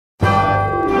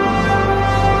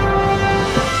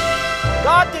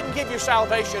give your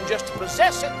salvation just to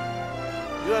possess it.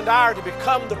 You and I are to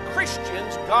become the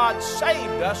Christians God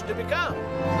saved us to become.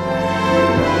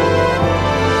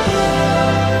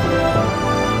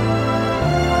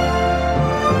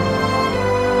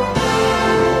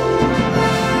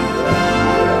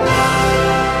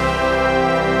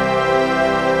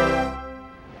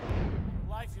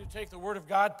 Take the Word of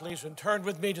God, please, and turn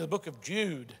with me to the book of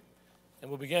Jude.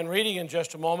 And we'll begin reading in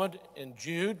just a moment in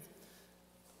Jude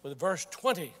with verse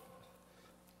 20.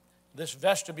 This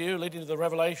vestibule leading to the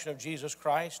revelation of Jesus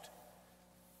Christ.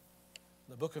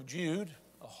 The book of Jude,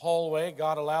 a hallway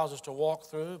God allows us to walk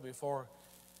through before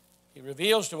He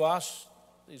reveals to us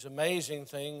these amazing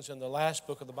things in the last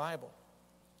book of the Bible.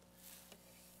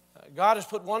 God has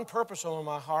put one purpose on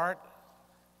my heart,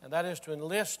 and that is to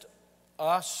enlist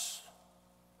us,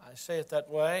 I say it that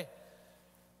way,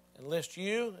 enlist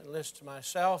you, enlist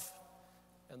myself,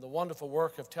 in the wonderful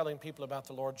work of telling people about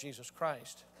the Lord Jesus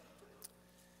Christ.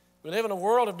 We live in a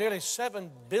world of nearly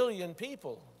 7 billion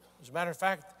people. As a matter of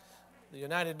fact, the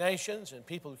United Nations and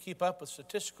people who keep up with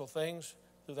statistical things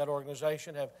through that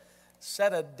organization have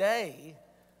set a day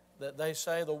that they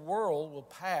say the world will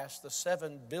pass the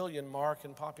 7 billion mark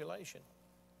in population.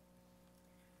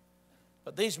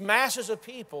 But these masses of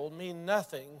people mean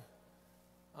nothing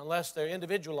unless they're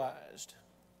individualized.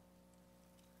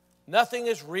 Nothing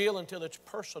is real until it's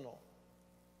personal.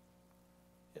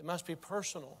 It must be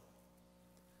personal.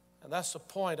 And that's the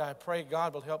point I pray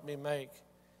God will help me make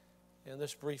in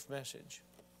this brief message.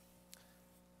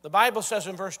 The Bible says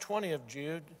in verse 20 of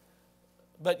Jude,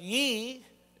 "But ye,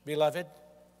 beloved,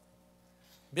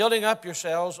 building up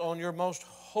yourselves on your most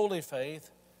holy faith,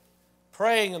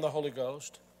 praying in the Holy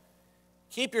Ghost,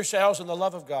 keep yourselves in the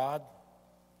love of God,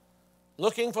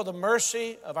 looking for the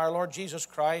mercy of our Lord Jesus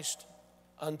Christ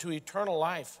unto eternal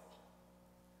life.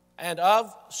 And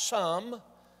of some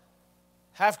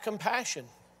have compassion,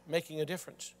 making a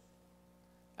difference.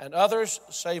 And others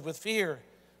save with fear,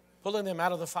 pulling them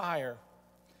out of the fire,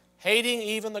 hating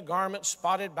even the garment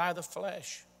spotted by the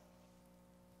flesh."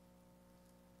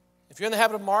 If you're in the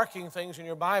habit of marking things in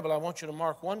your Bible, I want you to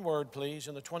mark one word, please,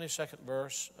 in the 22nd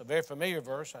verse, a very familiar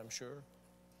verse, I'm sure.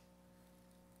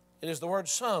 It is the word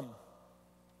some.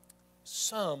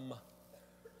 Some.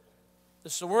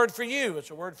 This is a word for you.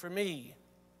 It's a word for me.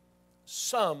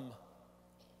 Some.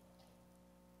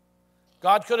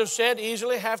 God could have said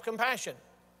easily, have compassion.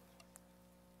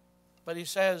 But He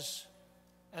says,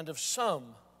 and of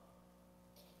some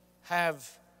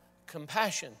have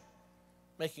compassion,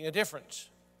 making a difference.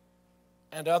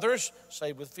 And others,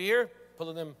 saved with fear,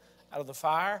 pulling them out of the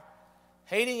fire,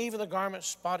 hating even the garment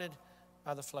spotted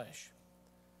by the flesh.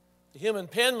 The human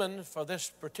penman for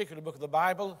this particular book of the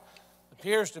Bible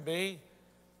appears to be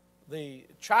the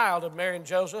child of Mary and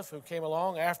Joseph who came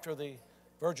along after the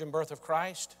virgin birth of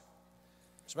Christ.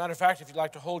 As a matter of fact, if you'd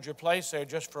like to hold your place there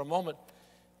just for a moment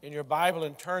in your Bible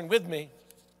and turn with me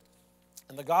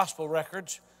in the gospel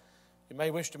records, you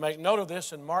may wish to make note of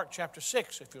this in Mark chapter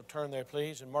 6, if you'll turn there,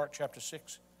 please, in Mark chapter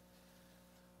 6.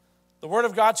 The Word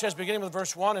of God says, beginning with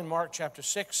verse 1 in Mark chapter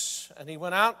 6, "And he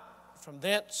went out from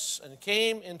thence and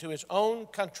came into his own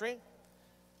country,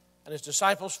 and his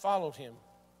disciples followed him.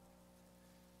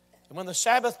 And when the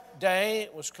Sabbath day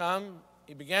was come,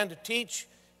 he began to teach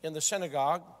in the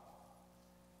synagogue.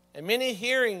 And many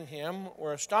hearing him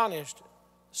were astonished,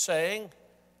 saying,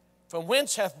 From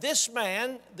whence hath this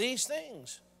man these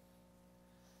things?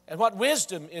 And what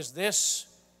wisdom is this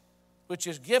which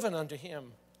is given unto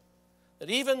him, that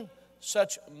even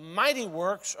such mighty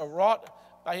works are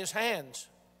wrought by his hands?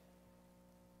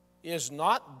 Is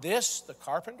not this the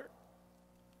carpenter,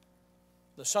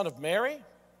 the son of Mary,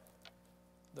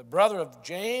 the brother of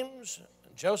James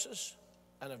and Joseph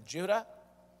and of Judah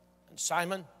and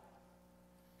Simon?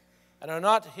 And are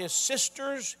not his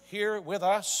sisters here with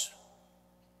us?"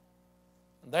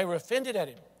 And they were offended at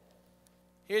him.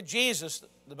 Here Jesus,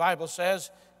 the Bible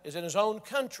says, is in his own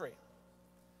country.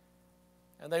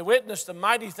 And they witnessed the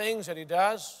mighty things that he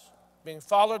does, being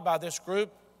followed by this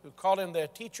group who call him their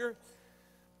teacher.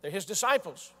 They're his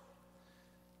disciples.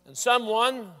 And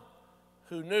someone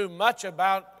who knew much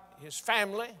about his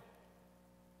family,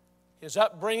 his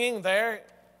upbringing there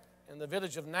in the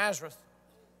village of Nazareth,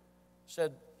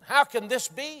 said, "How can this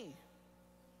be?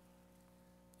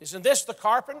 Isn't this the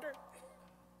carpenter?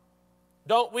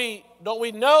 Don't we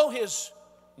know his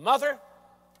mother?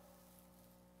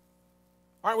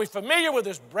 Aren't we familiar with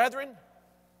his brethren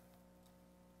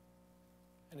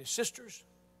and his sisters?"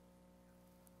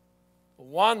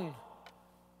 One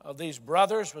of these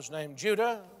brothers was named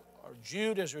Judah, or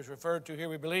Jude as he was referred to here,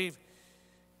 we believe,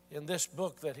 in this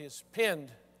book that is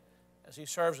penned as he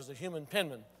serves as a human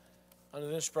penman under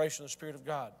the inspiration of the Spirit of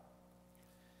God.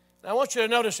 Now I want you to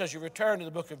notice as you return to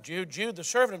the book of Jude, Jude, the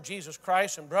servant of Jesus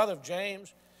Christ and brother of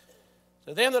James,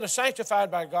 to them that are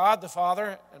sanctified by God the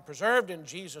Father and preserved in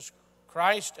Jesus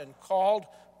Christ and called,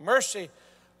 mercy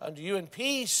unto you and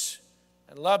peace,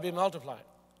 and love be multiplied.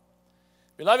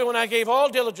 Beloved, when I gave all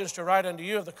diligence to write unto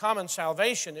you of the common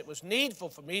salvation, it was needful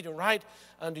for me to write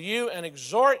unto you and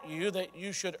exhort you that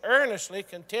you should earnestly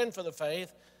contend for the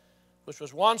faith which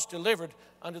was once delivered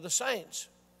unto the saints.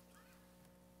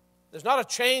 There's not a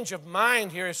change of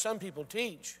mind here as some people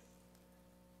teach.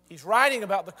 He's writing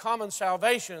about the common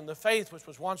salvation and the faith which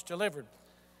was once delivered.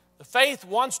 The faith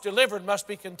once delivered must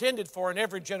be contended for in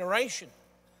every generation.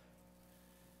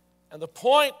 And the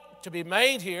point to be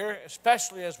made here,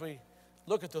 especially as we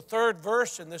look at the third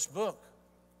verse in this book,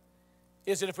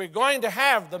 is that if we're going to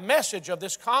have the message of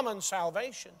this common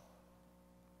salvation,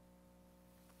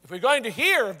 if we're going to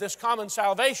hear of this common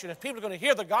salvation, if people are going to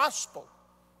hear the gospel,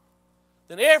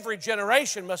 then every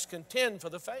generation must contend for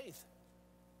the faith.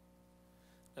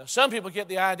 Now, some people get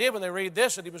the idea when they read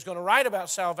this that he was going to write about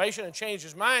salvation and change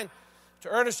his mind to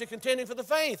earnestly contending for the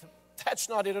faith. That's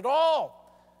not it at all.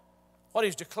 What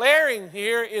he's declaring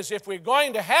here is if we're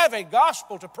going to have a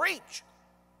gospel to preach,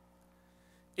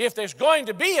 if there's going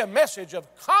to be a message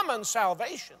of common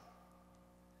salvation,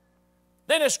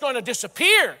 then it's going to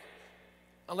disappear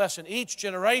unless in each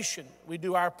generation we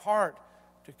do our part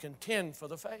to contend for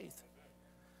the faith.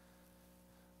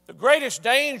 The greatest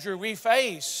danger we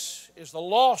face is the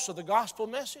loss of the gospel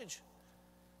message,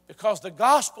 because the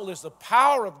gospel is the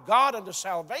power of God unto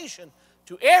salvation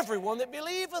to everyone that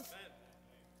believeth.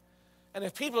 And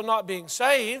if people are not being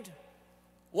saved,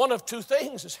 one of two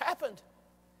things has happened.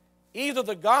 Either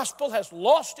the gospel has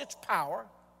lost its power,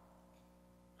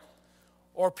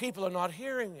 or people are not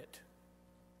hearing it.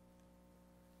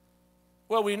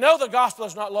 Well, we know the gospel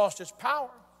has not lost its power.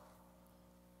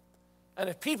 And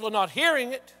if people are not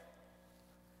hearing it,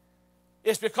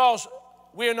 it's because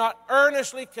we are not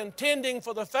earnestly contending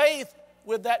for the faith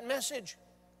with that message.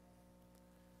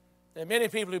 There are many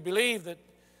people who believe that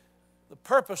the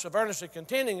purpose of earnestly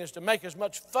contending is to make as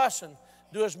much fuss and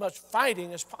do as much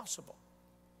fighting as possible.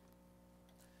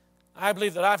 I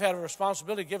believe that I've had a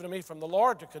responsibility given to me from the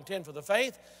Lord to contend for the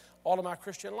faith all of my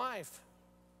Christian life.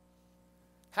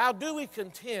 How do we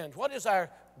contend? What is our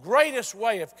greatest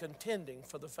way of contending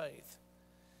for the faith?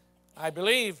 I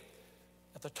believe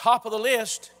at the top of the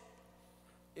list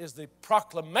is the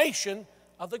proclamation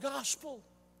of the gospel.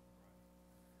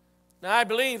 Now, I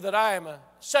believe that I am a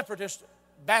separatist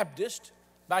Baptist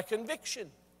by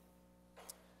conviction.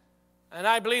 And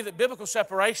I believe that biblical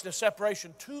separation is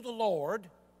separation to the Lord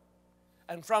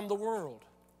and from the world.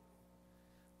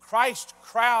 Christ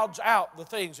crowds out the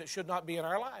things that should not be in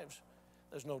our lives.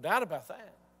 There's no doubt about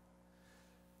that.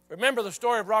 Remember the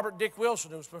story of Robert Dick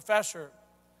Wilson, who was professor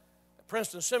at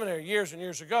Princeton Seminary years and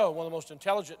years ago, one of the most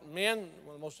intelligent men,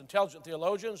 one of the most intelligent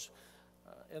theologians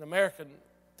in American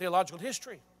theological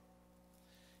history.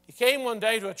 He came one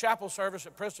day to a chapel service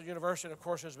at Princeton University, and of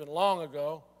course it's been long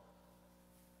ago,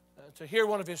 to hear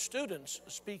one of his students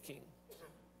speaking.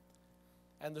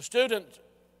 And the student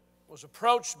was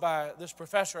approached by this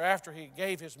professor after he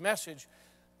gave his message.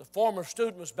 The former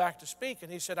student was back to speak,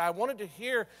 and he said, I wanted to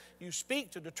hear you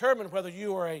speak to determine whether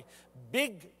you are a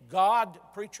big God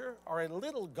preacher or a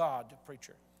little God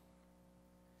preacher.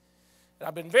 And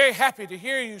I've been very happy to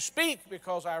hear you speak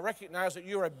because I recognize that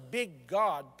you're a big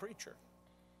God preacher.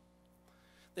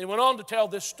 Then he went on to tell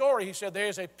this story. He said, there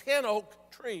is a pin oak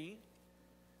tree,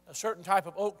 a certain type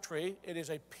of oak tree. It is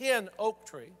a pin oak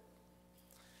tree.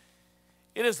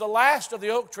 It is the last of the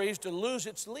oak trees to lose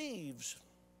its leaves.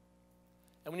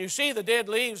 And when you see the dead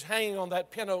leaves hanging on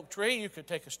that pin oak tree, you could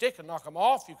take a stick and knock them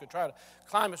off. You could try to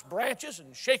climb its branches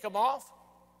and shake them off.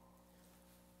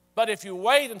 But if you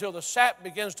wait until the sap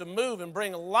begins to move and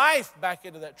bring life back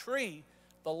into that tree,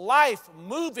 the life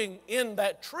moving in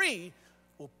that tree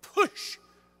will push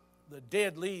the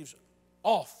dead leaves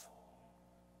off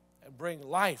and bring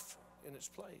life in its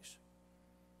place.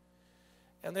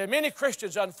 And there are many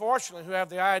Christians, unfortunately, who have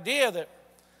the idea that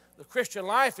the Christian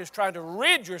life is trying to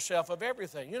rid yourself of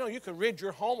everything. You know, you can rid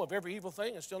your home of every evil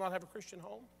thing and still not have a Christian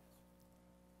home.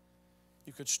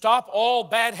 You could stop all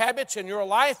bad habits in your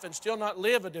life and still not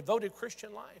live a devoted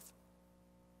Christian life.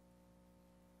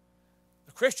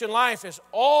 The Christian life is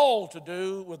all to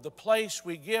do with the place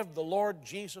we give the Lord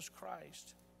Jesus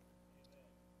Christ.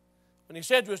 When he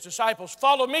said to his disciples,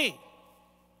 follow me,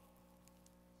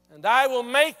 and I will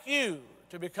make you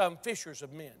to become fishers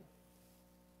of men.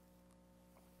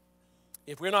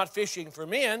 If we're not fishing for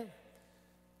men,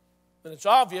 then it's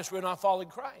obvious we're not following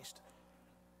Christ.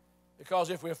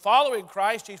 Because if we're following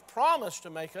Christ, He's promised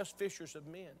to make us fishers of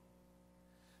men.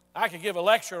 I could give a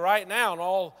lecture right now on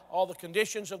all the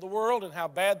conditions of the world and how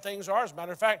bad things are. As a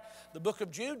matter of fact, the book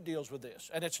of Jude deals with this,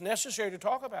 and it's necessary to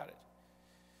talk about it.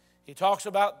 He talks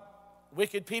about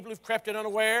wicked people who've crept in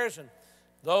unawares and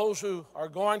those who are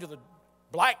going to the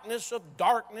blackness of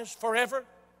darkness forever.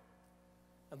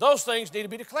 And those things need to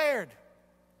be declared.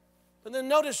 But then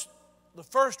notice the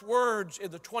first words in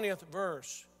the 20th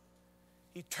verse.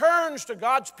 He turns to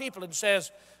God's people and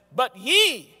says, "But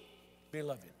ye,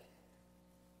 beloved."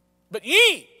 But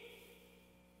ye.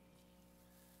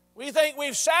 We think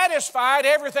we've satisfied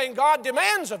everything God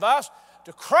demands of us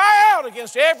to cry out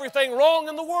against everything wrong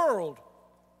in the world.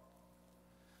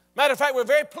 Matter of fact, we're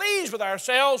very pleased with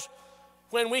ourselves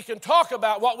when we can talk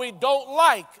about what we don't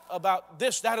like about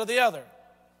this, that, or the other,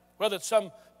 whether it's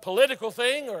some political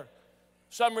thing or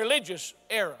some religious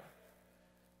era.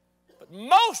 But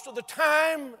most of the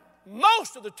time,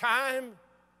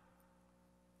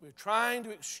 we're trying to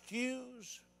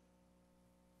excuse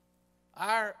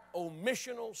our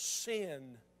omissional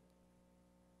sin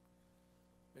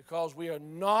because we are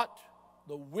not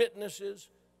the witnesses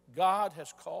God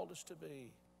has called us to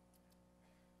be.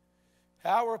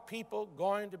 How are people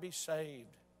going to be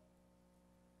saved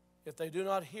if they do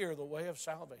not hear the way of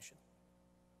salvation?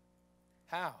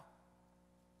 How?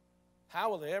 How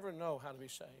will they ever know how to be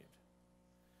saved?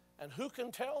 And who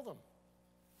can tell them?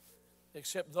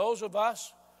 Except those of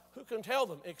us. Who can tell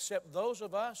them except those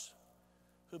of us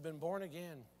who've been born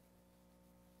again?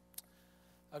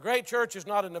 A great church is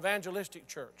not an evangelistic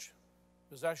church.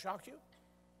 Does that shock you?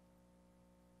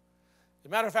 As a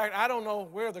matter of fact, I don't know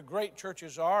where the great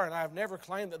churches are, and I've never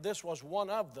claimed that this was one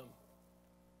of them.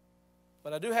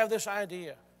 But I do have this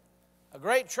idea. A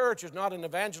great church is not an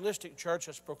evangelistic church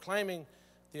that's proclaiming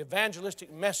the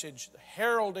evangelistic message,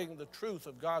 heralding the truth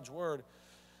of God's Word.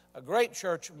 A great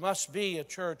church must be a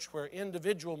church where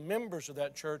individual members of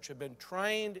that church have been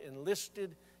trained,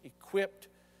 enlisted, equipped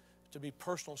to be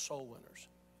personal soul winners.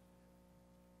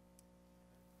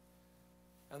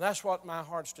 And that's what my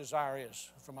heart's desire is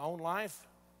for my own life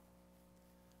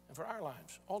and for our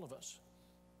lives, all of us.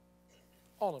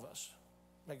 All of us.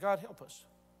 May God help us.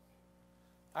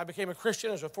 I became a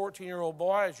Christian as a 14-year-old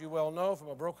boy, as you well know, from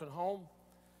a broken home.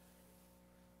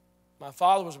 My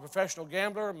father was a professional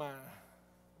gambler. My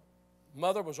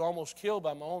mother was almost killed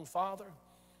by my own father.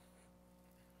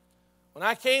 When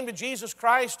I came to Jesus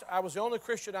Christ, I was the only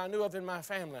Christian I knew of in my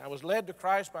family. I was led to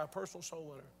Christ by a personal soul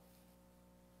winner.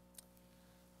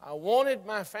 I wanted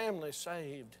my family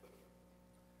saved.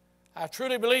 I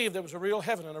truly believed there was a real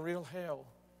heaven and a real hell.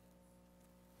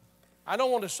 I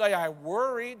don't want to say I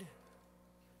worried,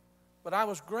 but I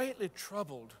was greatly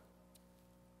troubled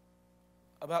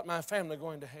about my family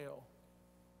going to hell.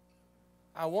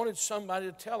 I wanted somebody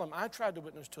to tell them. I tried to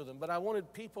witness to them, but I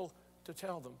wanted people to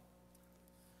tell them.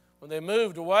 When they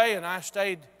moved away and I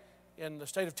stayed in the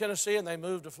state of Tennessee and they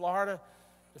moved to Florida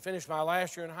to finish my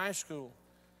last year in high school,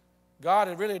 God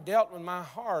had really dealt with my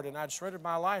heart, and I'd surrendered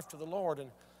my life to the Lord, and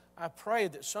I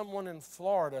prayed that someone in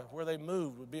Florida where they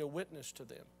moved would be a witness to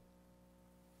them,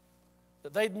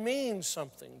 that they'd mean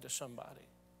something to somebody.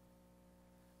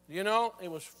 You know, it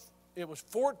was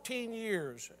 14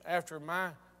 years after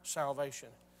my salvation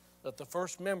that the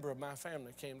first member of my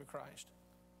family came to Christ.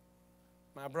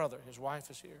 My brother, his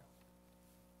wife is here.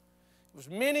 It was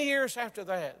many years after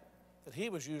that that he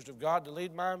was used of God to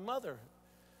lead my mother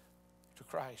to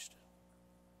Christ.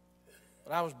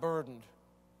 But I was burdened.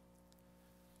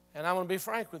 And I'm going to be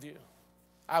frank with you.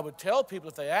 I would tell people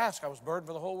if they ask, I was burdened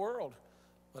for the whole world,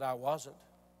 but I wasn't.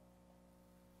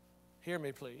 Hear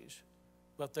me, please.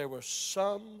 But there were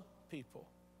some people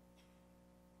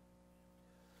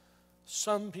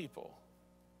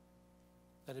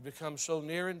that had become so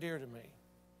near and dear to me,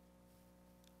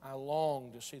 I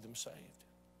longed to see them saved.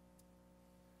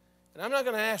 And I'm not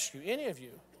going to ask you, any of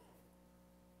you,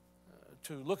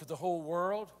 to look at the whole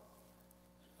world.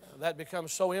 That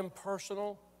becomes so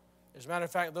impersonal. As a matter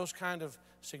of fact, those kind of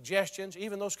suggestions,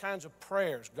 even those kinds of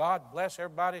prayers, God bless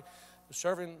everybody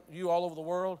serving you all over the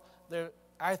world, they're,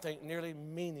 I think, nearly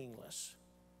meaningless.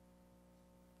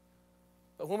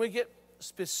 But when we get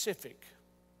specific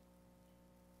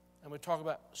and we talk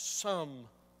about some,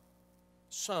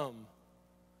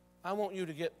 I want you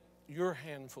to get your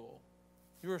handful,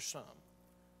 your some.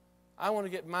 I want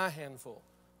to get my handful,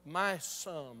 my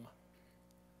some,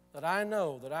 that I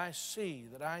know, that I see,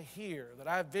 that I hear, that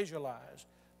I visualize,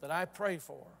 that I pray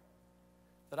for,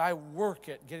 that I work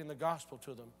at getting the gospel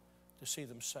to them to see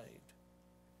them saved.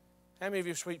 How many of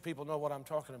you sweet people know what I'm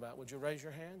talking about? Would you raise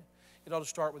your hand? It ought to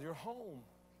start with your home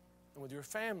and with your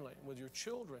family and with your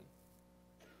children.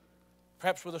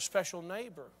 perhaps with a special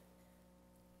neighbor.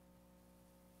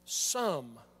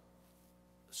 Some.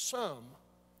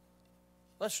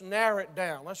 Let's narrow it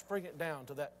down. Let's bring it down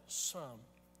to that some.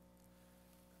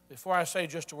 Before I say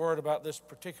just a word about this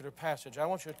particular passage, I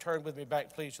want you to turn with me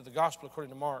back, please, to the Gospel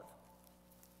according to Mark,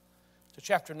 to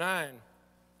chapter 9.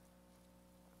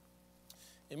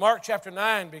 In Mark chapter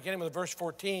 9, beginning with verse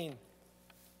 14,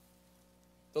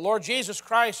 the Lord Jesus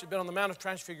Christ had been on the Mount of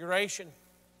Transfiguration.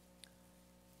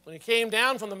 When he came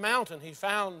down from the mountain, he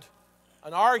found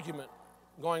an argument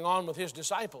going on with his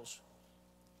disciples.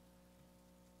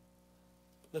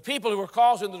 The people who were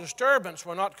causing the disturbance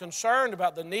were not concerned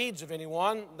about the needs of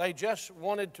anyone. They just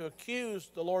wanted to accuse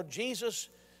the Lord Jesus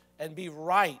and be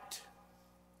right.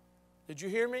 Did you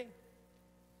hear me?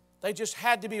 They just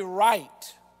had to be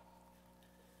right.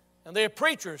 And they're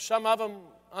preachers, some of them,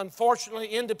 unfortunately,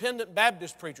 independent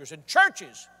Baptist preachers in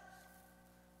churches.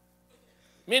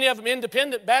 Many of them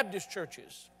independent Baptist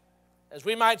churches, as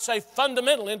we might say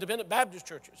fundamental independent Baptist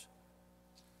churches,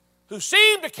 who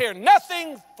seem to care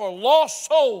nothing for lost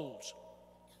souls.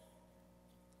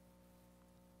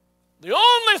 The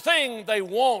only thing they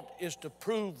want is to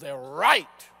prove they're right.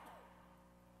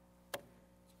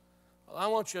 Well, I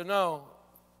want you to know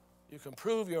you can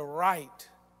prove you're right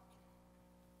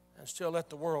and still let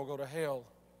the world go to hell.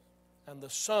 And the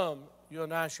sum you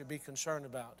and I should be concerned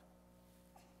about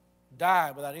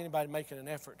die without anybody making an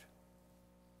effort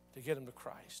to get them to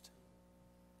Christ.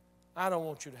 I don't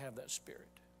want you to have that spirit.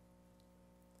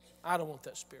 I don't want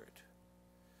that spirit.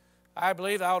 I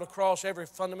believe I ought to cross every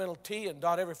fundamental T and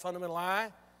dot every fundamental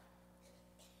I.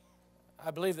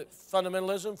 I believe that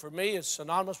fundamentalism for me is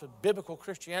synonymous with biblical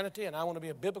Christianity, and I want to be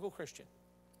a biblical Christian.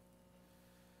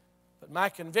 But my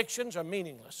convictions are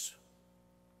meaningless.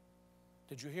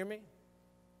 Did you hear me?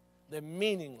 They're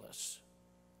meaningless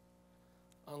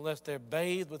unless they're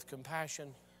bathed with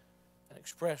compassion and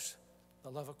express the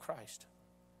love of Christ.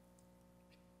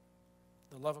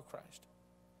 The love of Christ.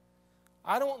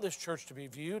 I don't want this church to be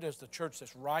viewed as the church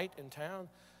that's right in town.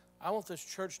 I want this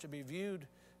church to be viewed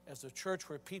as the church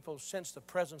where people sense the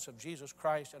presence of Jesus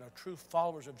Christ and are true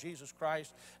followers of Jesus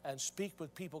Christ and speak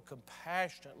with people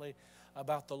compassionately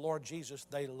about the Lord Jesus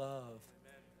they love.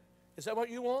 Amen. Is that what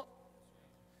you want?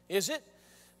 Is it?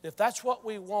 If that's what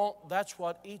we want, that's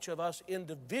what each of us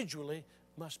individually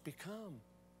must become.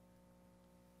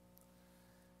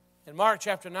 In Mark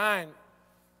chapter 9,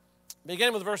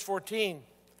 beginning with verse 14,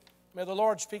 may the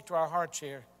Lord speak to our hearts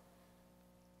here.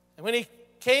 And when he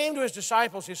came to his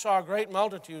disciples, he saw a great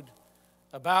multitude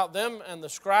about them and the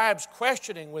scribes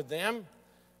questioning with them.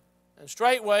 And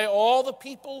straightway all the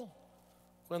people,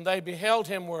 when they beheld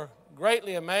him, were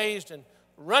greatly amazed, and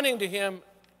running to him,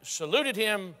 saluted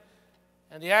him.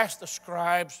 And he asked the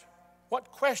scribes,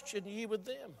 "What question ye with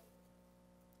them?"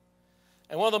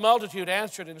 And one of the multitude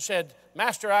answered and said,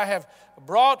 "Master, I have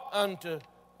brought unto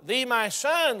thee my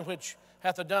son, which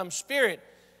hath a dumb spirit.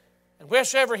 And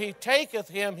wheresoever he taketh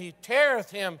him, he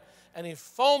teareth him, and he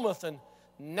foameth and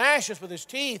gnasheth with his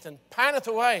teeth, and pineth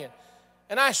away.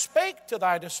 And I spake to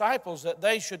thy disciples that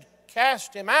they should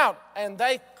cast him out, and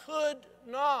they could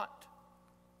not."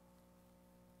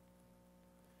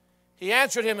 He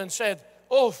answered him and said,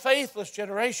 "O faithless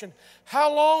generation,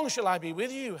 how long shall I be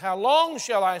with you? How long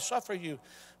shall I suffer you?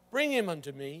 Bring him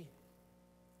unto me."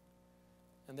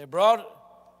 And they brought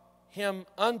him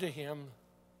unto him.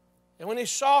 And when he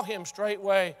saw him,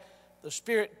 straightway the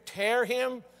spirit tear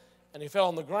him, and he fell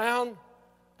on the ground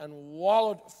and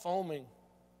wallowed foaming.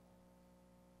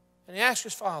 And he asked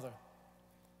his father,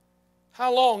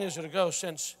 "How long is it ago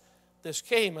since this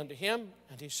came unto him?"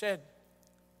 And he said,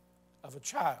 "Of a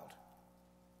child.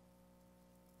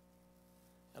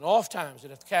 And oft times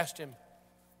it hath cast him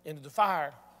into the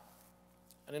fire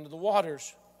and into the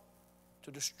waters to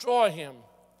destroy him.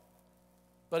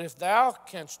 But if thou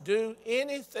canst do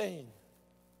anything,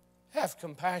 have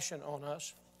compassion on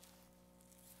us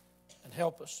and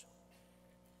help us."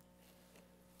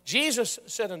 Jesus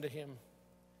said unto him,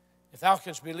 "If thou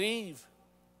canst believe,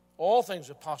 all things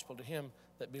are possible to him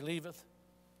that believeth."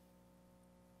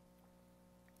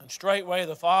 And straightway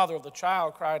the father of the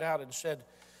child cried out and said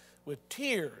with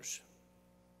tears,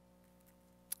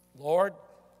 "Lord,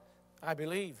 I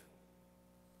believe.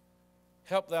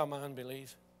 Help thou my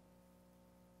unbelief."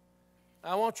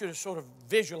 I want you to sort of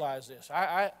visualize this.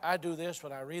 I do this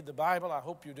when I read the Bible. I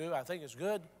hope you do. I think it's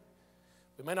good.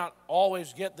 We may not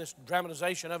always get this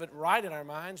dramatization of it right in our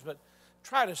minds, but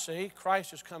try to see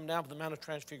Christ has come down from the Mount of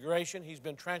Transfiguration. He's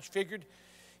been transfigured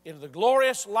into the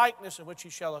glorious likeness in which he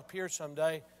shall appear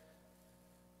someday.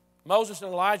 Moses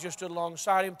and Elijah stood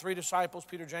alongside him. 3 disciples,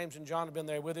 Peter, James, and John, have been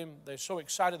there with him. They're so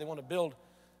excited they want to build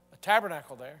a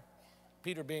tabernacle there.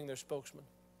 Peter being their spokesman.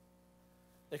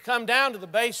 They come down to the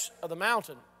base of the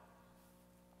mountain.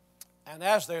 And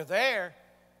as they're there,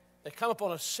 they come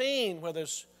upon a scene where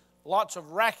there's lots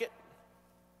of racket,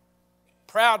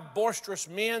 proud, boisterous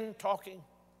men talking.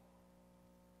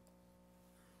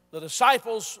 The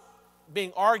disciples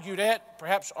being argued at,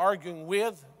 perhaps arguing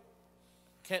with,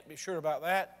 can't be sure about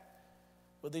that,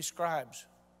 with these scribes.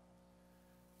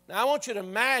 Now I want you to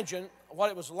imagine what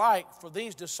it was like for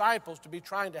these disciples to be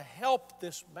trying to help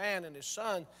this man and his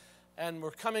son, and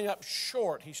we're coming up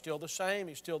short. He's still the same,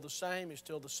 he's still the same, he's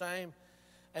still the same,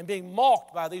 and being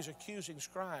mocked by these accusing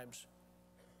scribes.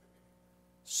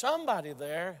 Somebody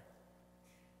there,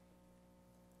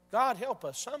 God help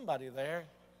us, somebody there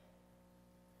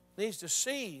needs to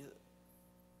see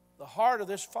the heart of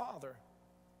this father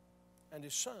and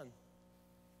his son.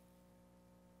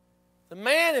 The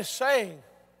man is saying,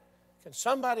 can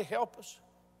somebody help us?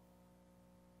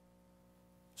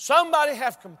 Somebody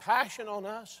have compassion on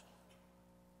us?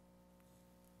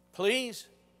 Please.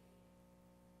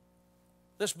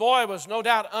 This boy was no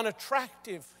doubt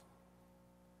unattractive.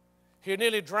 He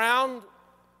nearly drowned.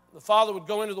 The father would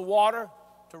go into the water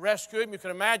to rescue him. You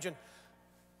can imagine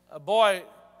a boy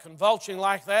convulsing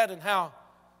like that and how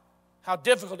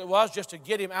difficult it was just to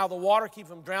get him out of the water, keep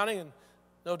him from drowning. And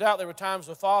no doubt there were times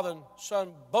the father and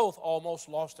son both almost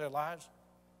lost their lives.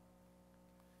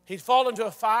 He'd fall into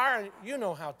a fire, and you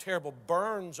know how terrible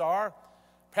burns are.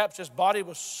 Perhaps his body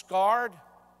was scarred.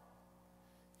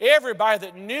 Everybody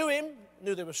that knew him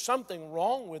knew there was something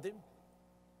wrong with him.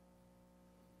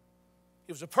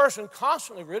 He was a person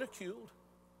constantly ridiculed.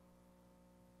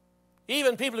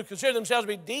 Even people who considered themselves to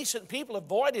be decent people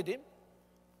avoided him.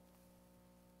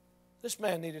 This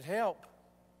man needed help.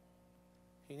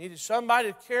 He needed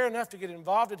somebody to care enough to get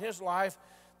involved in his life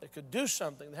that could do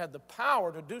something, that had the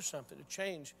power to do something to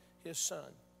change his son.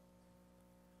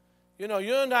 You know,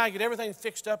 you and I get everything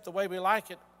fixed up the way we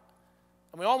like it,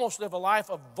 and we almost live a life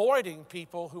avoiding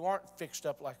people who aren't fixed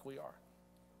up like we are.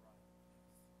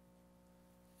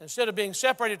 Instead of being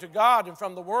separated to God and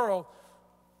from the world,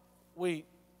 we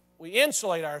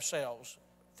insulate ourselves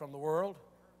from the world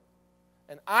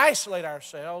and isolate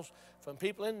ourselves from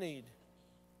people in need.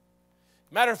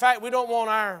 Matter of fact, we don't want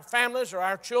our families or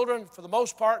our children, for the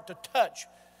most part, to touch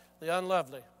the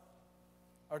unlovely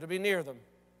or to be near them.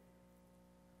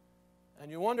 And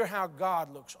you wonder how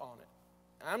God looks on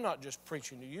it. I'm not just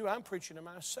preaching to you, I'm preaching to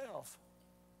myself.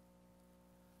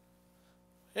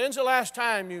 When's the last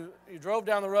time you drove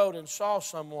down the road and saw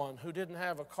someone who didn't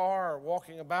have a car or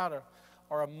walking about,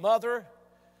 or a mother?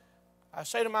 I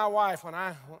say to my wife,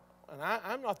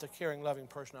 I'm not the caring, loving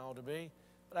person I ought to be,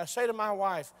 but I say to my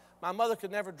wife, my mother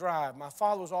could never drive. My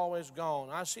father was always gone.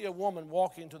 I see a woman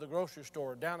walking to the grocery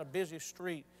store down a busy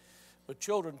street with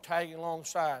children tagging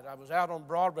alongside. I was out on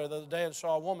Broadway the other day and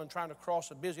saw a woman trying to cross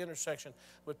a busy intersection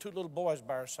with two little boys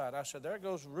by her side. I said, there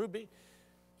goes Ruby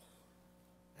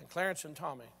and Clarence and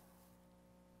Tommy.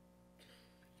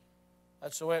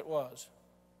 That's the way it was.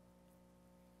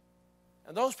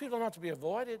 And those people are not to be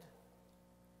avoided.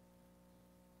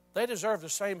 They deserve the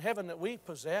same heaven that we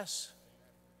possess.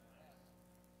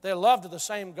 They're loved of the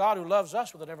same God who loves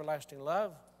us with an everlasting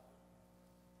love.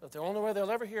 But the only way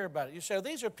they'll ever hear about it. You say,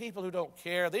 these are people who don't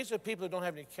care. These are people who don't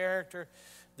have any character.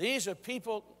 These are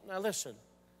people, now listen,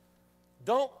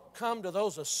 don't come to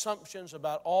those assumptions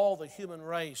about all the human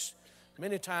race,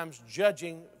 many times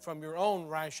judging from your own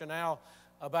rationale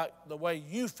about the way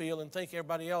you feel and think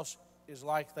everybody else is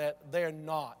like that. They're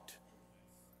not.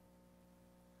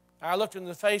 I looked in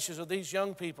the faces of these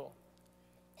young people,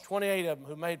 28 of them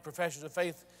who made professions of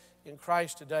faith in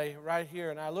Christ today, right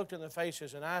here, and I looked in their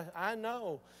faces, and I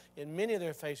know in many of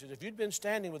their faces, if you'd been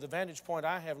standing with the vantage point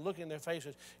I have looking in their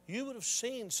faces, you would have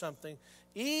seen something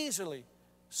easily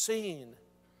seen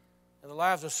in the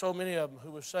lives of so many of them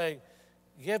who were saying,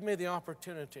 give me the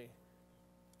opportunity.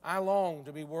 I long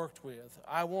to be worked with.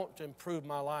 I want to improve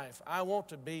my life. I want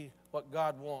to be what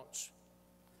God wants.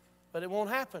 But it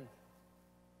won't happen.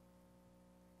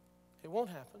 It won't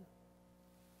happen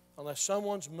unless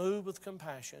someone's moved with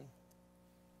compassion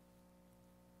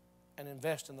and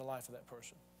invest in the life of that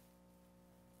person.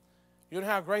 You know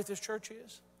how great this church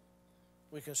is?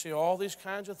 We can see all these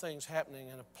kinds of things happening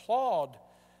and applaud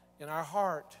in our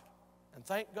heart and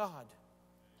thank God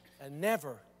and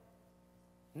never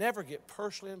get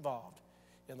personally involved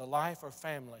in the life or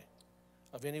family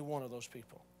of any one of those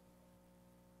people.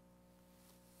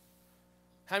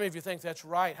 How many of you think that's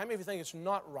right? How many of you think it's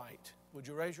not right? Would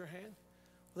you raise your hand?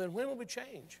 Well, then when will we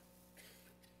change?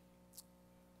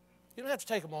 You don't have to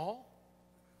take them all.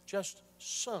 Just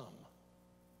some.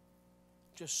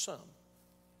 Just some.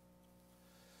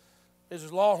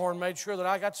 Mrs. Lawhorn made sure that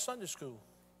I got to Sunday school.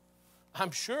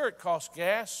 I'm sure it cost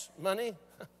gas, money.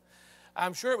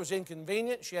 I'm sure it was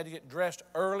inconvenient. She had to get dressed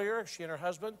earlier, she and her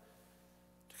husband,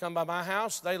 to come by my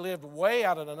house. They lived way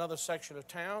out in another section of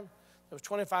town. There was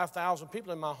 25,000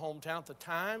 people in my hometown at the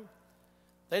time.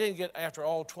 They didn't get after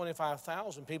all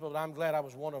 25,000 people, but I'm glad I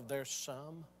was one of their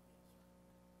some.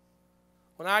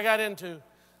 When I got into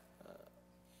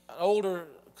an older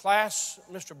class,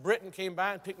 Mr. Britton came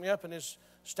by and picked me up in his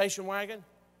station wagon.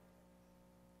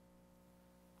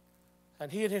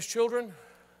 And he and his children,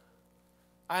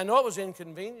 I know it was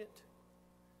inconvenient.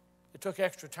 It took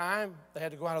extra time. They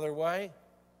had to go out of their way.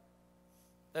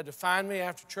 They had to find me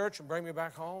after church and bring me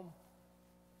back home.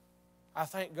 I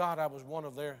thank God I was one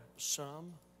of their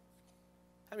some.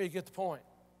 How many of you get the point?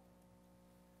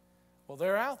 Well,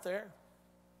 they're out there.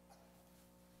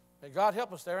 May God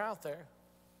help us, they're out there.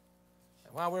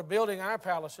 And while we're building our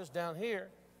palaces down here,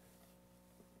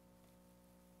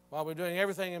 while we're doing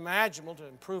everything imaginable to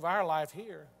improve our life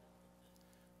here,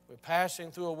 we're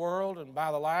passing through a world and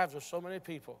by the lives of so many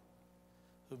people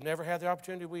who've never had the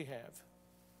opportunity we have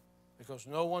because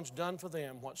no one's done for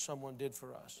them what someone did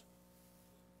for us.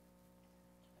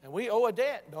 And we owe a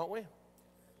debt, don't we?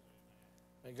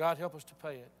 May God help us to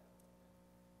pay it.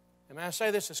 And may I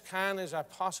say this as kindly as I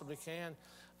possibly can.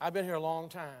 I've been here a long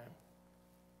time,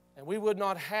 and we would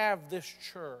not have this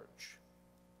church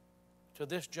to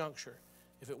this juncture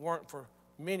if it weren't for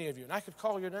many of you. And I could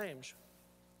call your names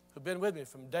who've been with me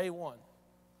from day one.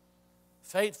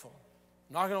 Faithful,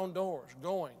 knocking on doors,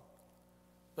 going.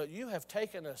 But you have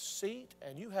taken a seat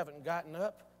and you haven't gotten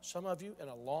up, some of you, in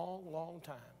a long, long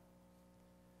time.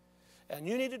 And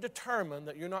you need to determine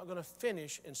that you're not going to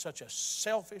finish in such a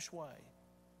selfish way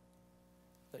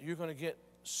that you're going to get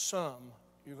some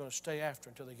you're going to stay after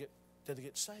until they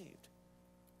get saved.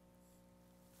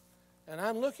 And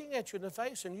I'm looking at you in the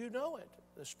face and you know it.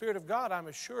 The Spirit of God, I'm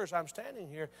as sure as I'm standing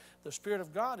here, the Spirit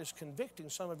of God is convicting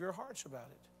some of your hearts about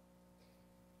it.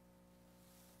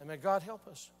 And may God help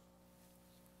us.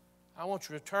 I want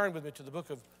you to turn with me to the book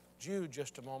of Jude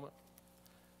just a moment.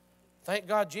 Thank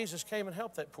God Jesus came and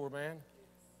helped that poor man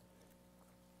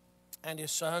and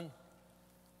his son.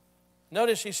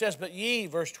 Notice he says, but ye,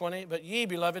 verse 20, but ye,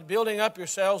 beloved, building up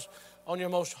yourselves on your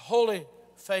most holy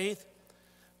faith,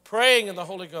 praying in the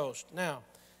Holy Ghost. Now,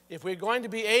 if we're going to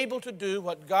be able to do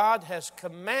what God has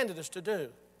commanded us to do,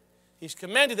 He's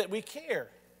commanded that we care.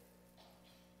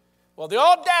 Well, the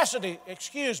audacity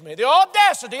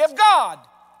of God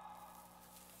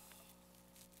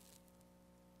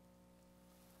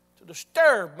to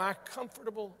disturb my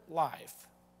comfortable life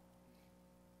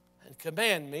and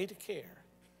command me to care.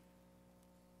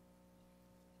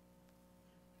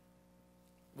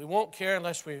 We won't care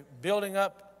unless we're building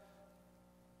up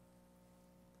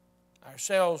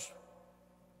ourselves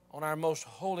on our most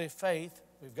holy faith.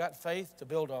 We've got faith to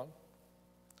build on.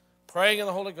 Praying in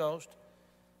the Holy Ghost.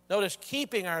 Notice,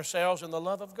 keeping ourselves in the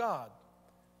love of God.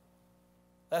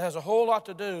 That has a whole lot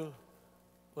to do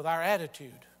with our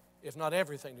attitude, if not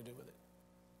everything to do with it.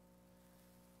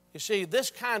 You see,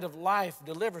 this kind of life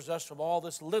delivers us from all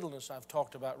this littleness I've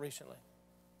talked about recently.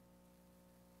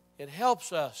 It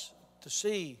helps us to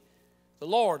see the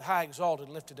Lord high exalted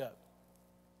and lifted up.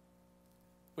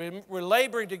 We're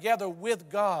laboring together with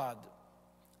God.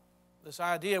 This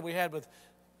idea we had with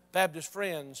Baptist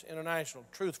Friends International,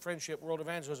 Truth, Friendship, World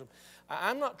Evangelism.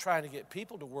 I'm not trying to get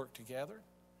people to work together.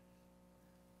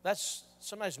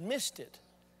 Somebody's missed it.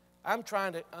 I'm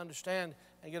trying to understand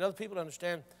and get other people to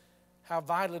understand how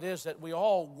vital it is that we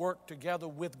all work together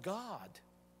with God.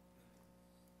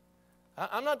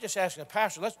 I'm not just asking a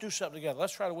pastor, let's do something together.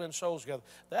 Let's try to win souls together.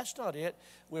 That's not it.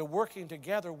 We're working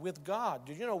together with God.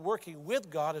 Did you know working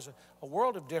with God is a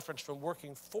world of difference from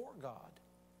working for God?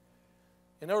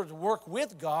 In order to work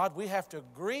with God, we have to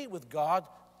agree with God.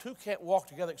 Two can't walk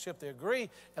together except they agree,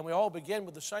 and we all begin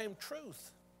with the same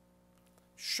truth.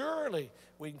 Surely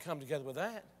we can come together with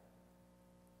that.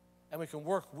 And we can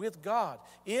work with God.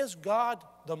 Is God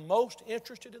the most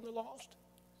interested in the lost?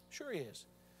 Sure He is.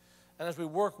 And as we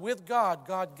work with God,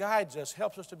 God guides us,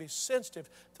 helps us to be sensitive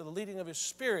to the leading of His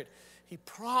Spirit. He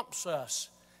prompts us.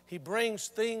 He brings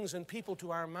things and people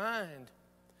to our mind.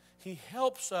 He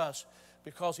helps us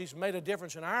because He's made a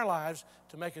difference in our lives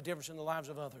to make a difference in the lives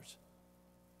of others.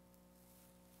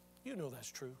 You know that's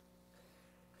true.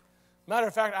 Matter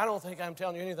of fact, I don't think I'm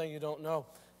telling you anything you don't know,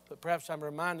 but perhaps I'm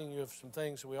reminding you of some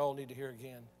things that we all need to hear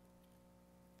again.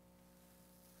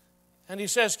 And he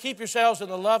says, keep yourselves in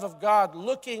the love of God,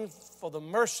 looking for the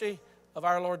mercy of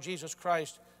our Lord Jesus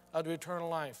Christ unto eternal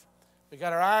life. We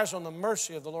got our eyes on the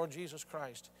mercy of the Lord Jesus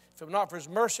Christ. If it were not for His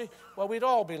mercy, well, we'd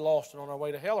all be lost and on our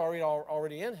way to hell, or we'd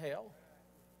already in hell.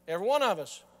 Every one of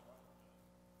us.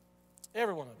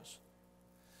 Every one of us.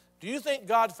 Do you think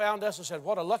God found us and said,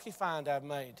 what a lucky find I've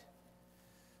made?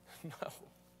 No.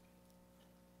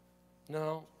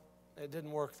 No, it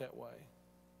didn't work that way.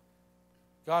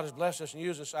 God has blessed us and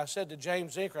used us. I said to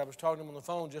James Zinker, I was talking to him on the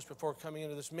phone just before coming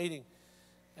into this meeting,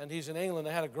 and he's in England.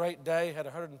 They had a great day, had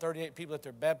 138 people at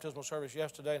their baptismal service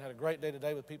yesterday, and had a great day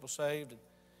today with people saved. And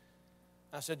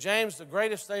I said, James, the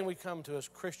greatest thing we come to as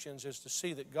Christians is to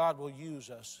see that God will use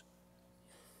us,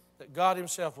 that God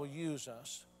Himself will use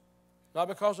us, not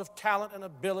because of talent and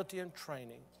ability and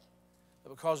training,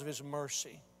 but because of His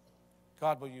mercy.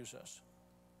 God will use us.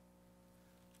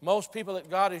 Most people that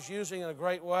God is using in a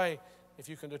great way, if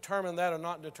you can determine that or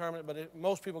not determine it, but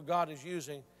most people God is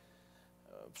using,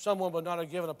 someone would not have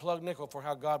given a plug nickel for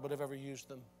how God would have ever used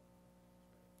them.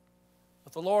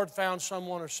 But the Lord found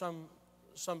someone or some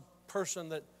person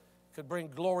that could bring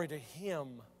glory to Him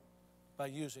by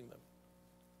using them.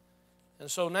 And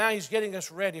so now He's getting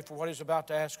us ready for what He's about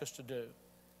to ask us to do.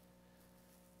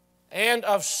 And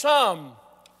of some,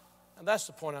 and that's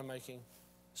the point I'm making,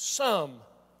 some,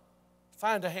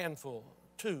 find a handful,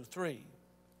 2, 3,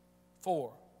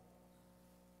 4,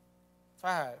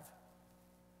 5.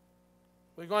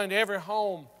 We're going to every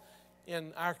home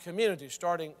in our community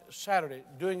starting Saturday,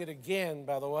 doing it again,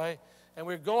 by the way. And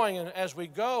we're going, and as we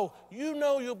go, you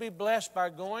know you'll be blessed by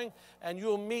going, and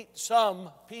you'll meet some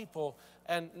people,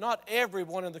 and not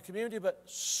everyone in the community, but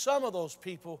some of those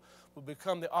people will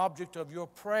become the object of your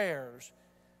prayers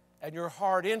and your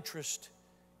hard interest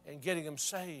in getting them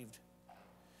saved.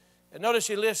 And notice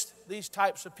he lists these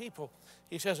types of people.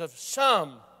 He says, of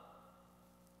some,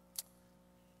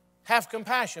 have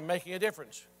compassion, making a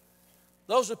difference.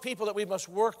 Those are people that we must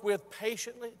work with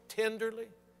patiently, tenderly,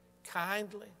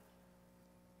 kindly.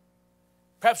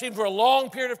 Perhaps even for a long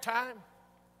period of time.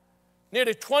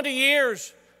 Nearly 20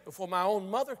 years before my own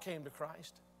mother came to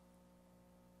Christ.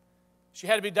 She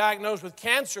had to be diagnosed with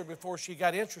cancer before she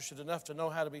got interested enough to know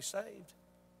how to be saved.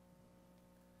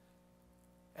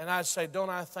 And I'd say, don't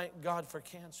I thank God for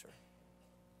cancer?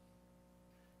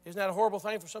 Isn't that a horrible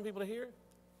thing for some people to hear?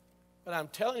 But I'm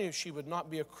telling you, she would not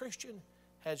be a Christian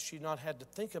had she not had to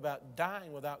think about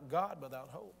dying without God, without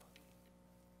hope.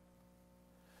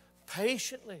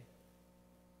 Patiently.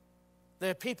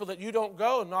 There are people that you don't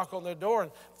go and knock on their door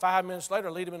and 5 minutes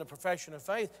later lead them in a profession of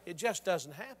faith. It just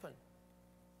doesn't happen.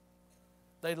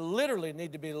 They literally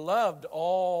need to be loved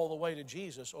all the way to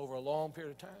Jesus over a long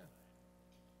period of time.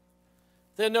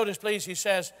 Then notice, please, he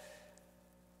says,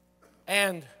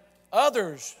 and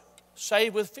others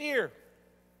save with fear,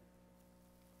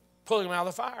 pulling them out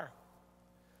of the fire.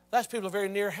 That's people very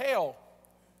near hell.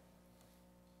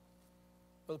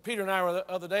 Well, Peter and I were the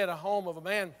other day at a home of a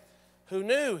man who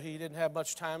knew he didn't have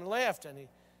much time left, and he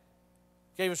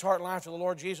gave his heart and life to the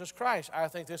Lord Jesus Christ. I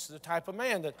think this is the type of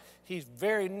man that he's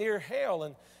very near hell,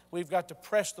 and we've got to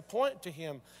press the point to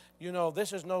him. You know,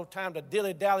 this is no time to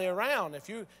dilly-dally around. If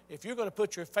you're going to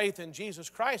put your faith in Jesus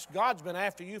Christ, God's been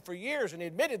after you for years, and He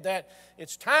admitted that.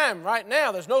 It's time right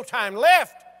now. There's no time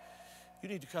left. You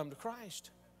need to come to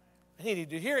Christ. And He needed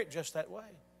to hear it just that way.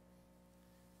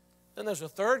 Then there's a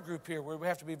third group here where we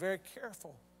have to be very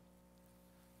careful.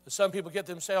 Some people get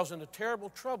themselves into terrible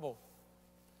trouble.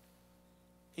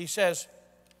 He says,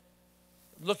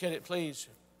 look at it, please.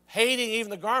 Hating even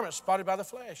the garment spotted by the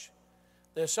flesh.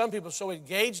 There's some people so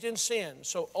engaged in sin,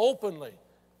 so openly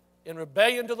in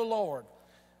rebellion to the Lord,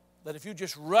 that if you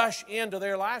just rush into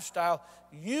their lifestyle,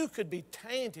 you could be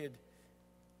tainted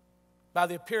by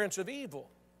the appearance of evil.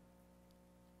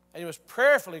 And you must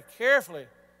prayerfully, carefully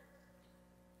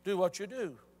do what you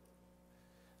do.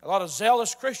 A lot of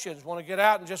zealous Christians want to get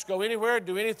out and just go anywhere,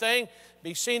 do anything,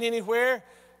 be seen anywhere,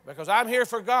 because I'm here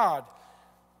for God.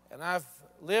 And I've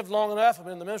lived long enough, I've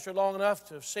been in the ministry long enough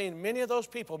to have seen many of those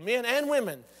people, men and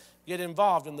women, get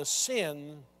involved in the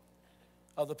sin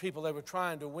of the people they were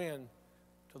trying to win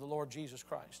to the Lord Jesus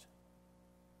Christ.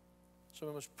 So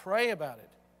we must pray about it.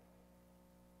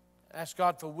 Ask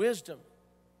God for wisdom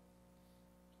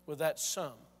with that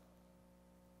some.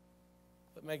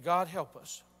 But may God help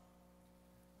us.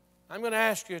 I'm going to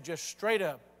ask you just straight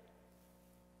up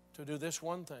to do this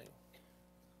one thing.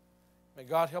 May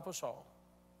God help us all.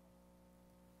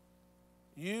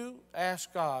 You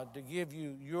ask God to give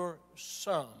you your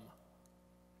some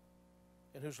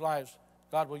in whose lives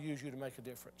God will use you to make a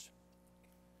difference.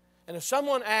 And if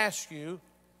someone asks you,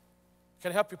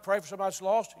 can I help you pray for somebody that's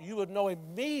lost? You would know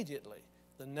immediately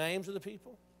the names of the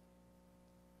people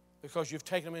because you've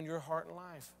taken them in your heart and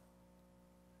life.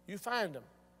 You find them.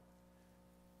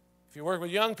 If you work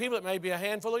with young people, it may be a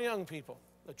handful of young people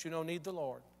that you know need the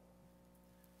Lord.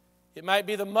 It might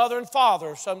be the mother and father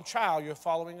of some child you're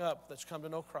following up that's come to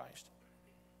know Christ.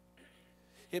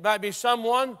 It might be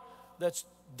someone that's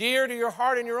dear to your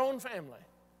heart in your own family.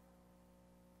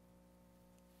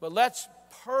 But let's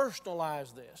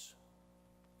personalize this.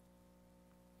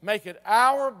 Make it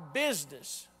our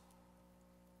business,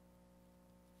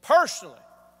 personally,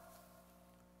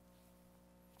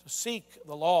 to seek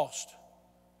the lost,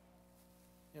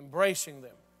 embracing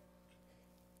them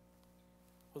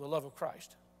with the love of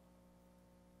Christ.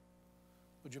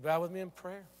 Would you bow with me in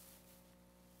prayer?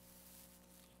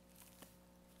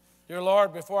 Dear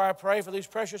Lord, before I pray for these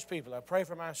precious people, I pray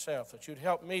for myself that you'd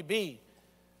help me be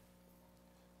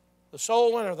the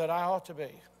soul winner that I ought to be,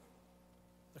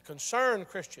 the concerned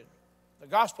Christian, the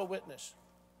gospel witness.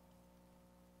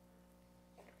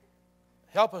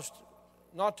 Help us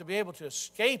not to be able to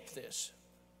escape this,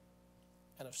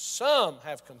 and if some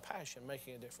have compassion,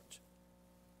 making a difference.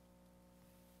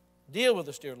 Deal with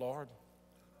us, dear Lord.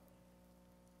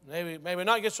 May we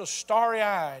not get so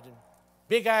starry-eyed and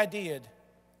big-idea'd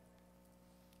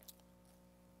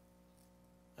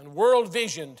and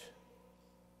world-visioned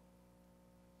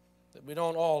that we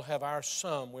don't all have our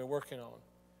sum we're working on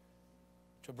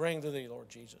to bring to Thee, Lord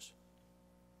Jesus.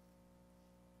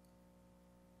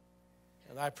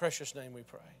 In Thy precious name we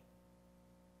pray.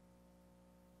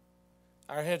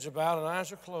 Our heads are bowed and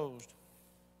eyes are closed.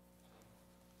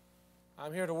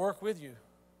 I'm here to work with you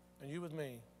and you with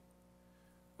me.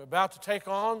 We're about to take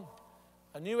on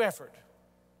a new effort,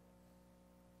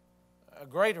 a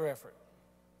greater effort.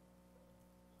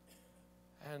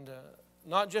 And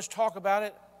not just talk about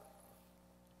it,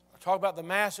 or talk about the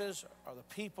masses or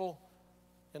the people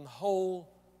in the whole,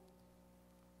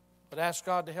 but ask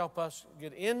God to help us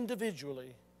get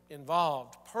individually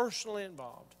involved, personally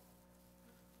involved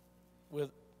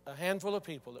with a handful of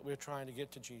people that we're trying to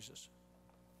get to Jesus.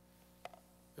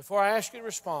 Before I ask you to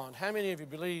respond, how many of you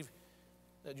believe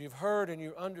that you've heard and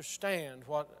you understand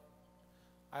what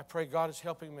I pray God is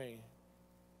helping me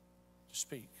to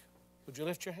speak? Would you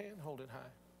lift your hand? Hold it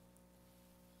high.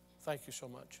 Thank you so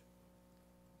much.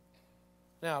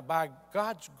 Now, by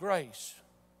God's grace,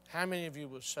 how many of you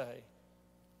will say,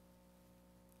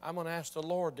 I'm going to ask the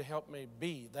Lord to help me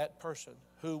be that person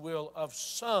who will have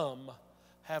some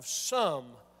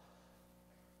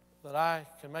that I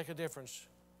can make a difference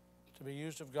to be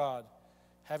used of God,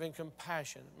 having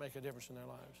compassion, make a difference in their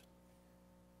lives.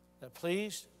 Now,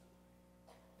 please,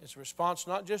 it's a response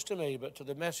not just to me, but to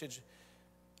the message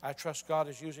I trust God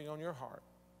is using on your heart.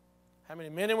 How many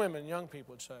men and women, young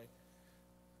people would say,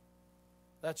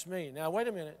 that's me. Now, wait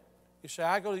a minute. You say,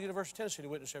 I go to the University of Tennessee to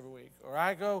witness every week, or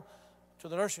I go to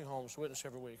the nursing homes to witness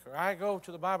every week, or I go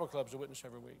to the Bible clubs to witness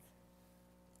every week,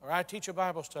 or I teach a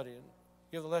Bible study and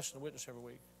give the lesson to witness every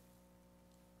week.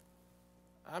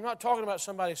 I'm not talking about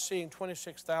somebody seeing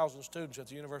 26,000 students at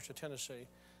the University of Tennessee.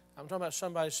 I'm talking about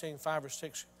somebody seeing 5 or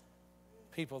 6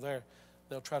 people there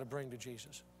they'll try to bring to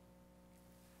Jesus.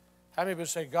 How many of you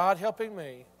say, God helping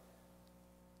me,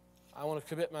 I want to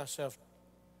commit myself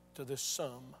to this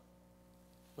sum?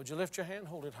 Would you lift your hand?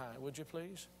 Hold it high, would you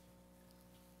please?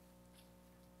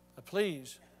 Now,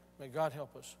 please, may God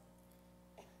help us.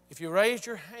 If you raised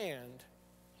your hand,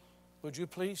 would you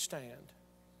please stand?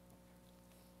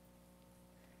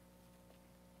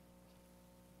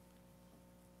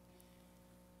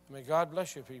 May God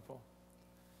bless you, people.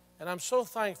 And I'm so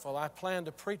thankful I plan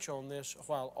to preach on this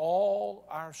while all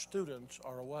our students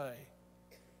are away.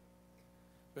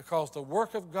 Because the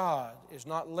work of God is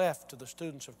not left to the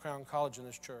students of Crown College in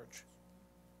this church.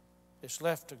 It's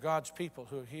left to God's people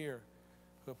who are here,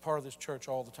 who are part of this church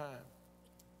all the time.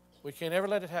 We can't ever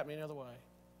let it happen any other way.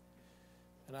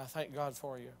 And I thank God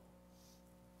for you.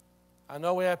 I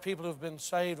know we have people who have been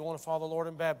saved and want to follow the Lord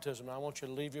in baptism. I want you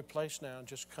to leave your place now and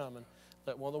just come and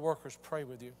let one of the workers pray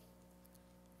with you.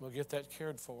 We'll get that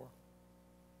cared for.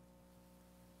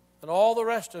 And all the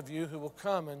rest of you who will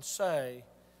come and say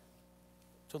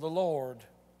to the Lord,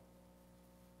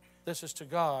 this is to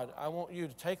God, I want you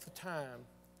to take the time.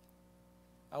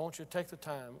 I want you to take the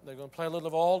time. They're going to play a little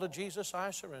of All to Jesus I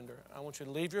Surrender. I want you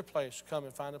to leave your place, come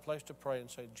and find a place to pray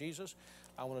and say, Jesus,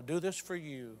 I want to do this for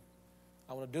you.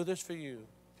 I want to do this for you.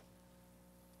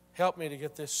 Help me to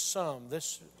get this sum,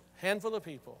 this handful of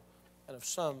people, and if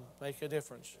some make a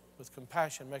difference, with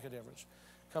compassion make a difference.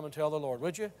 Come and tell the Lord,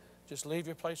 would you? Just leave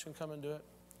your place and come and do it.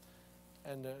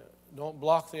 And don't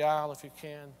block the aisle if you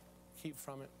can. Keep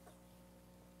from it.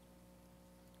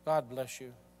 God bless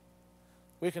you.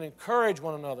 We can encourage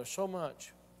one another so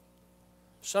much.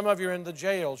 Some of you are in the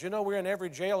jails. You know we're in every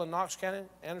jail in Knox County,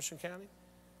 Anderson County.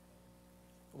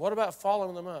 What about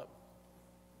following them up?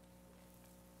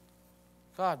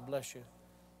 God bless you.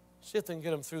 See if they can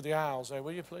get them through the aisles there,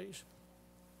 will you please?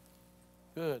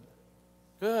 Good.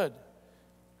 Good.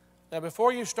 Now,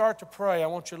 before you start to pray, I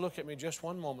want you to look at me just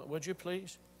one moment, would you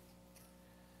please?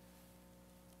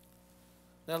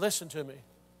 Now, listen to me.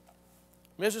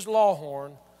 Mrs.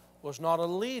 Lawhorn was not a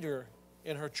leader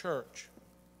in her church,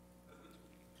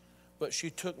 but she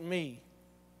took me.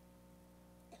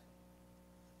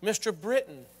 Mr.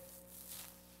 Britton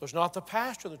was not the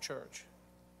pastor of the church,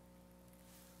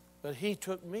 but he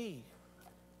took me.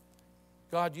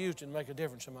 God used it to make a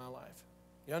difference in my life.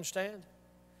 You understand?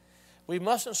 We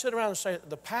mustn't sit around and say,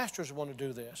 the pastors want to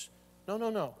do this. No, no,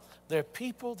 no. There are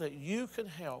people that you can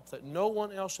help that no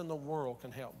one else in the world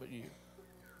can help but you.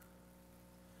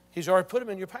 He's already put them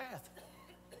in your path.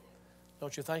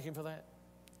 Don't you thank Him for that?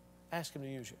 Ask Him to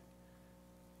use you.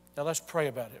 Now let's pray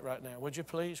about it right now. Would you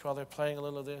please, while they're playing a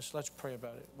little of this, let's pray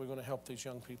about it. We're going to help these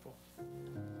young people.